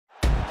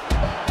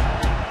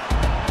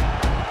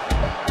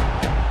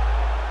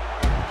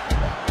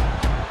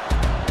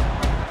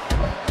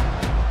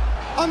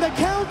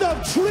count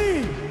of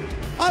 3,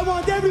 I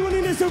want everyone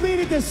in this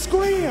arena to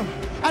scream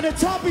at the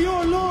top of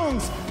your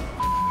lungs,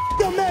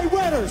 the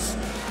Mayweathers.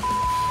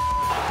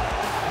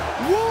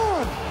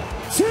 1,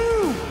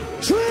 2,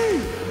 3.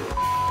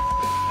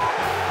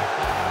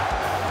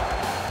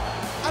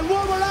 And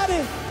while we're at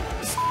it,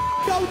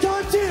 don't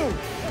touch you,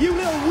 you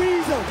little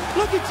weasel.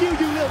 Look at you,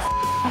 you little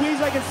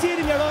weasel. I can see it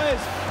in your eyes.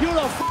 You're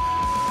a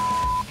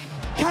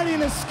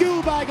carrying a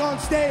school bag on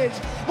stage.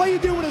 What are you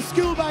doing with a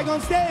school bag on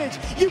stage?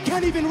 You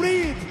can't even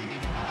read.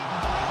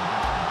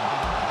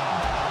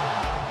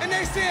 And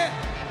they said,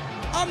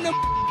 I'm the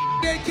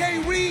that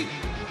can't read.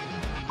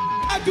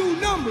 I do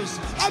numbers.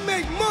 I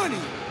make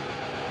money.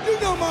 You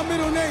know my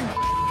middle name.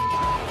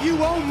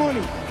 You own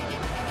money.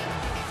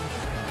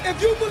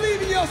 If you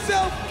believe in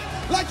yourself,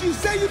 like you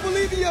say you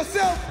believe in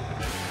yourself,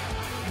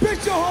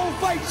 bitch your whole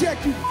fight check,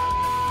 you.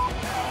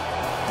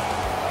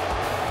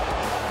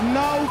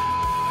 No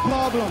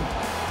problem.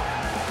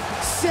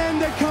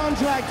 Send the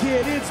contract,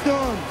 kid. It's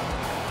done.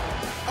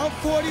 I'm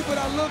 40, but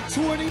I look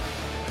 20.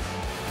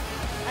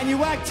 And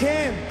you act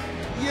 10.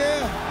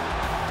 Yeah.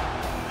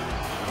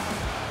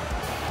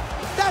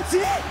 That's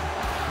it.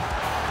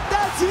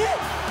 That's it.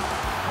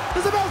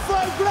 There's about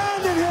 $5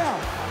 grand in here.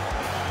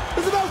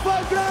 There's about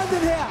 $5 grand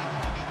in here.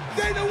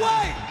 Dana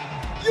White,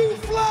 you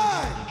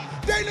fly.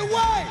 Dana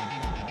White,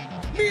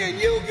 me and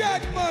you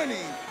got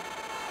money.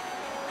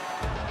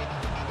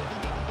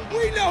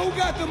 We know who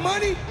got the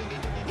money.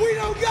 We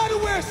don't gotta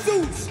wear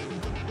suits.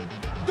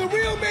 The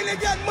real men that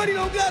got money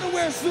don't gotta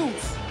wear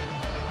suits.